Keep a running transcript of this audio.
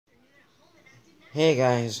Hey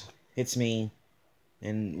guys, it's me,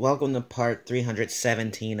 and welcome to part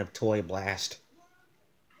 317 of Toy Blast.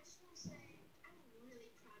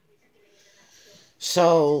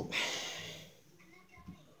 So,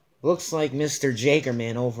 looks like Mr.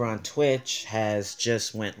 Jagerman over on Twitch has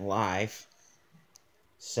just went live.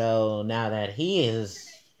 So now that he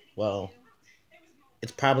is, well,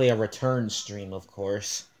 it's probably a return stream, of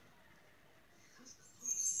course.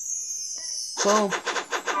 Well,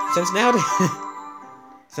 since now that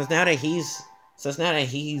since now that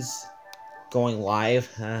he's going live,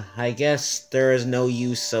 I guess there is no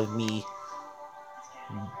use of me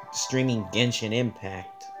streaming Genshin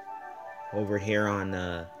Impact over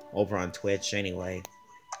on Twitch anyway.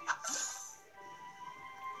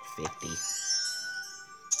 50.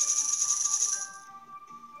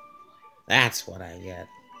 That's what I get.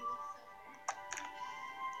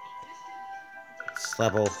 It's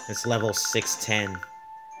level 610.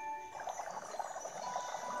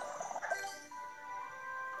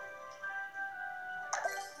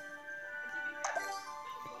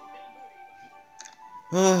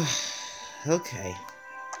 Okay.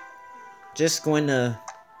 Just going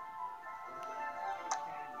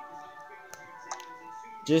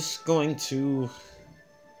to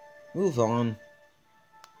move on.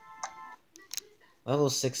 Level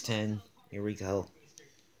 610. Here we go.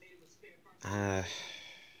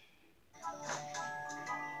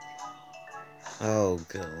 Oh,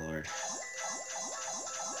 good lord.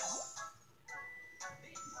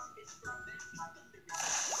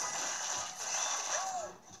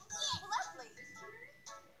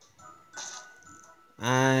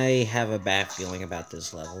 I have a bad feeling about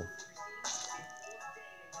this level.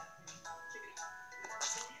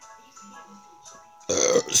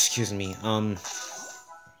 Excuse me.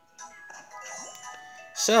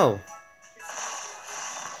 So,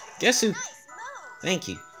 guess who? Thank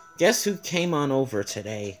you. Guess who came on over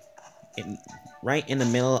today? Right in the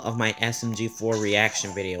middle of my SMG4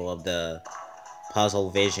 reaction video of the Puzzle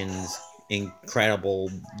Vision's incredible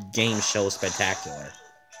game show spectacular.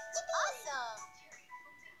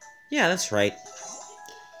 Yeah, that's right.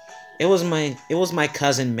 It was my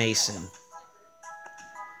cousin Mason.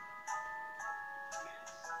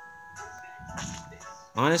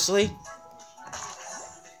 Honestly,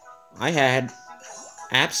 I had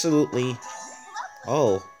absolutely,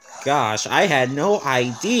 oh gosh, I had no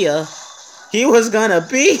idea he was gonna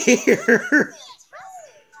be here.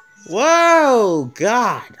 Whoa,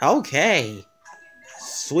 God, okay.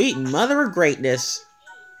 Sweet mother of greatness.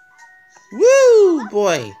 Woo,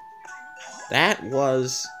 boy. That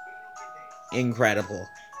was incredible.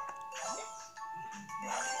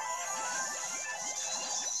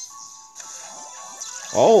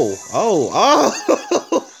 Oh.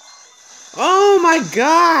 Oh my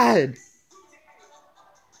god.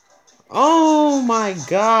 Oh my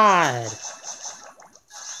god.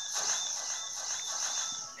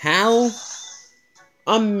 How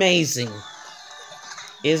amazing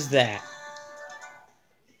is that?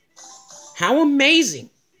 How amazing.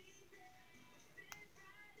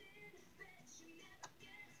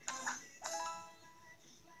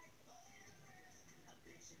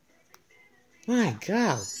 My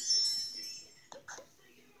god.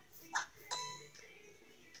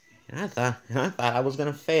 I thought I was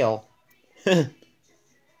gonna fail.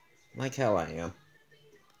 Like how I am.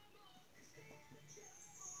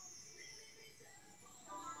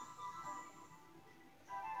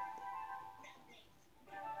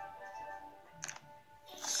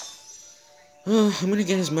 I'm gonna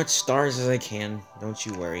get as much stars as I can, don't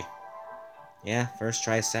you worry. Yeah, first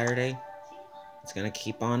try Saturday. It's gonna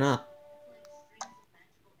keep on up.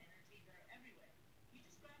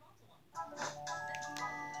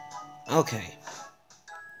 Okay.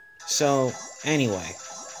 So, anyway.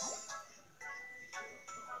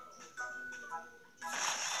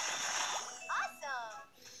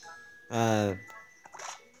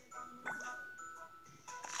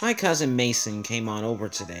 My cousin Mason came on over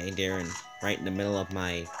today, right in the middle of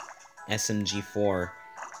my SMG4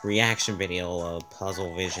 reaction video of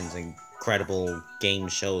Puzzle Vision's incredible game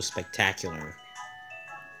show spectacular.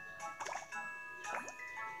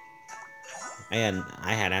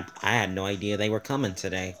 I had no idea they were coming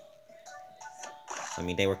today. I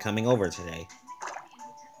mean, they were coming over today.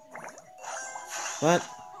 But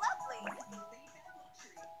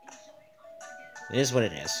it is what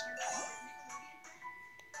it is.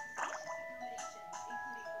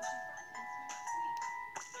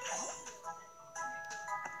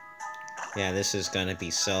 Yeah, this is gonna be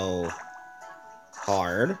so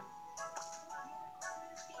hard.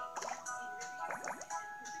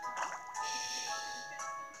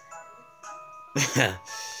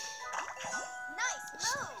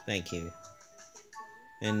 Thank you.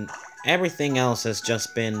 And everything else has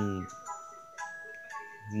just been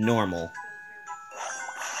normal.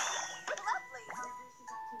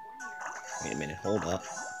 Wait a minute, hold up.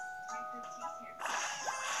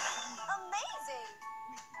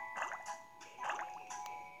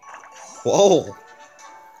 Whoa!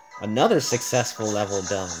 Another successful level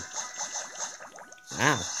done.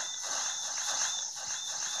 Wow.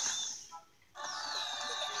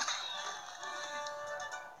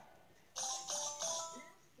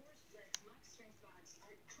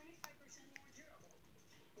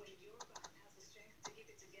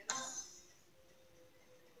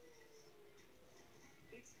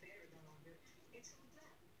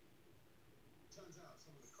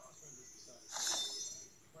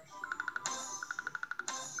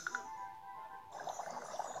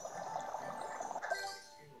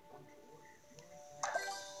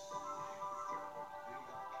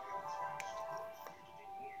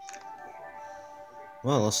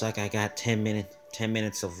 Well, looks like I got 10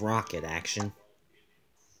 minutes of rocket action.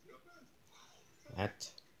 That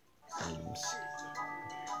seems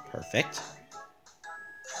perfect.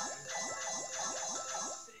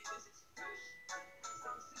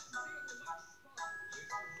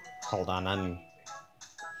 Hold on,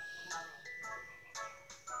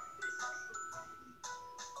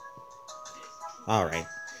 Alright.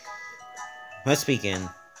 Let's begin.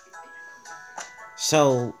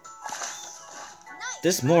 So,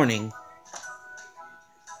 this morning,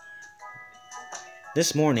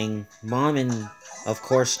 Mom and, of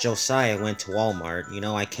course, Josiah went to Walmart. You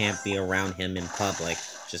know I can't be around him in public,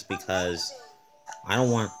 just because I don't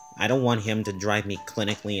want him to drive me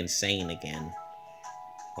clinically insane again.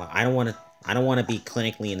 Well, I don't want to be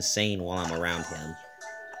clinically insane while I'm around him.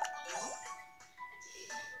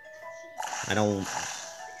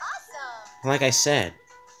 Like I said,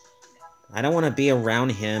 I don't want to be around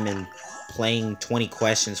him and playing 20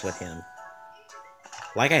 questions with him.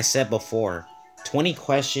 Like I said before, 20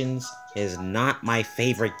 questions is not my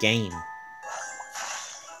favorite game.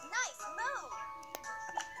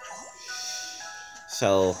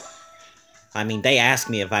 So, I mean, they asked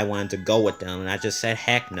me if I wanted to go with them, and I just said,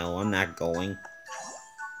 heck no, I'm not going.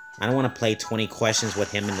 I don't want to play 20 questions with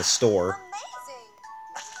him in the store.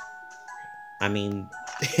 I mean,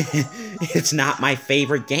 it's not my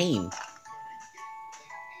favorite game.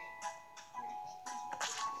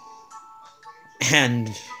 And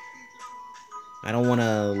I don't want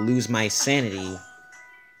to lose my sanity.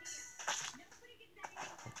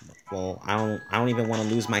 Well, I don't even want to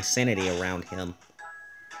lose my sanity around him.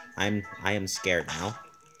 I am scared now.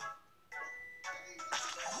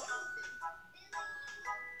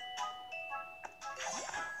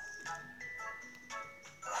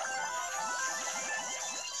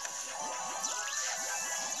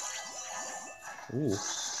 Ooh.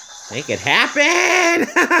 Make it happen!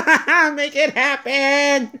 Make it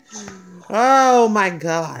happen! Oh my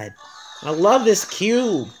god. I love this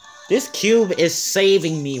cube. This cube is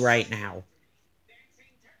saving me right now.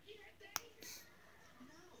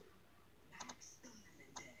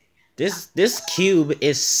 This cube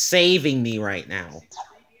is saving me right now.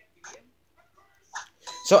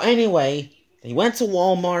 So anyway, they went to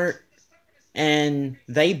Walmart and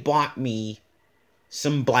they bought me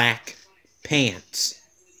some black pants.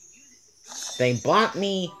 They bought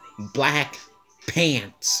me black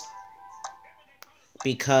pants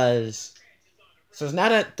because so it's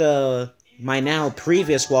not at my now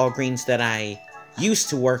previous Walgreens that I used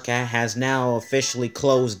to work at has now officially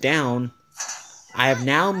closed down. I have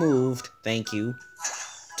now moved, thank you,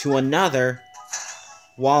 to another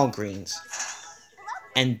Walgreens.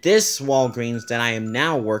 And this Walgreens that I am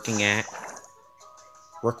now working at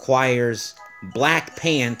requires black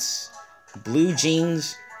pants. Blue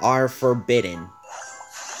jeans are forbidden.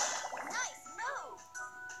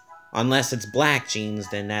 Unless it's black jeans,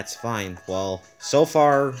 then that's fine. Well, so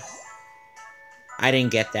far, I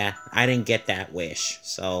didn't get that. I didn't get that wish.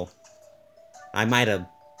 So, I might have...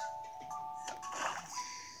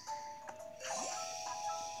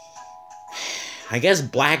 I guess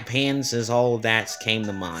black pants is all that came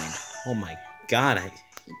to mind. Oh my god, I hate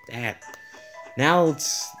that. Now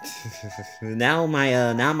it's now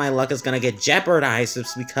my luck is gonna get jeopardized.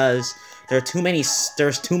 It's because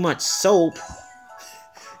there's too much soap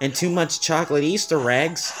and too much chocolate Easter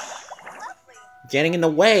eggs getting in the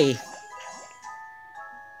way.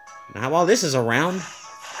 Now while this is around,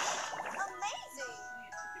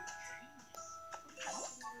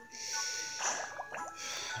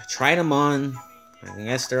 I tried them on. I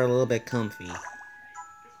guess they're a little bit comfy.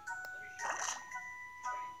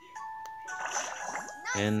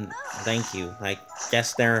 And thank you. I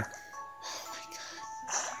guess they're...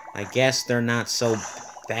 Oh my god. I guess they're not so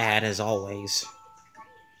bad as always.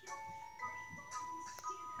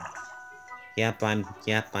 Yep,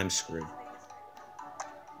 I'm screwed.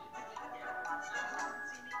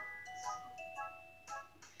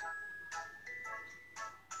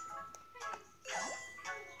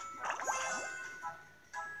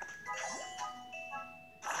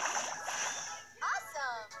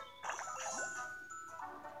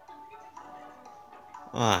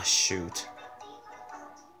 Ah, shoot.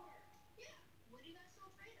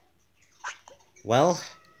 Well,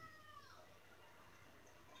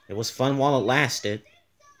 it was fun while it lasted.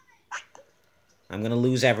 I'm gonna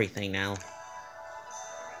lose everything now.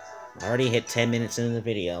 I already hit 10 minutes into the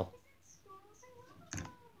video.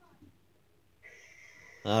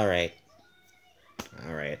 Alright.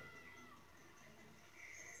 Alright.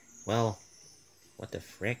 Well, what the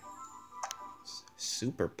frick?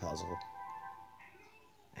 Super puzzle.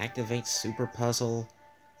 Activate super puzzle.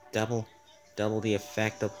 Double the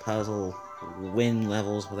effect of puzzle. Win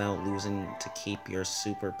levels without losing to keep your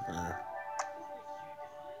super.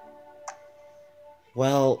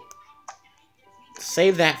 Well,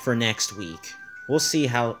 save that for next week. We'll see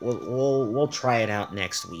how we'll try it out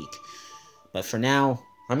next week. But for now,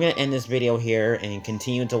 I'm gonna end this video here and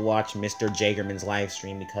continue to watch Mr. Jagerman's live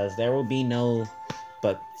stream because there will be no.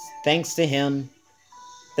 But thanks to him,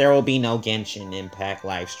 there will be no Genshin Impact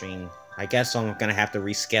live stream. I guess I'm gonna have to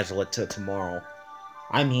reschedule it till tomorrow.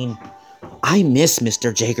 I mean, I miss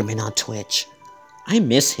Mr. Jagerman on Twitch. I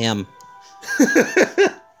miss him.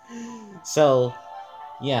 So,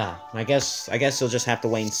 yeah, I guess you'll just have to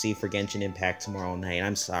wait and see for Genshin Impact tomorrow night.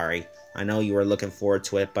 I'm sorry. I know you were looking forward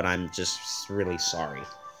to it, but I'm just really sorry.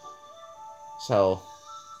 So,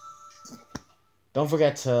 don't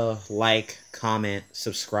forget to like, comment,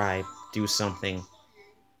 subscribe, do something,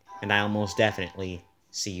 and I'll most definitely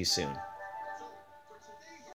see you soon.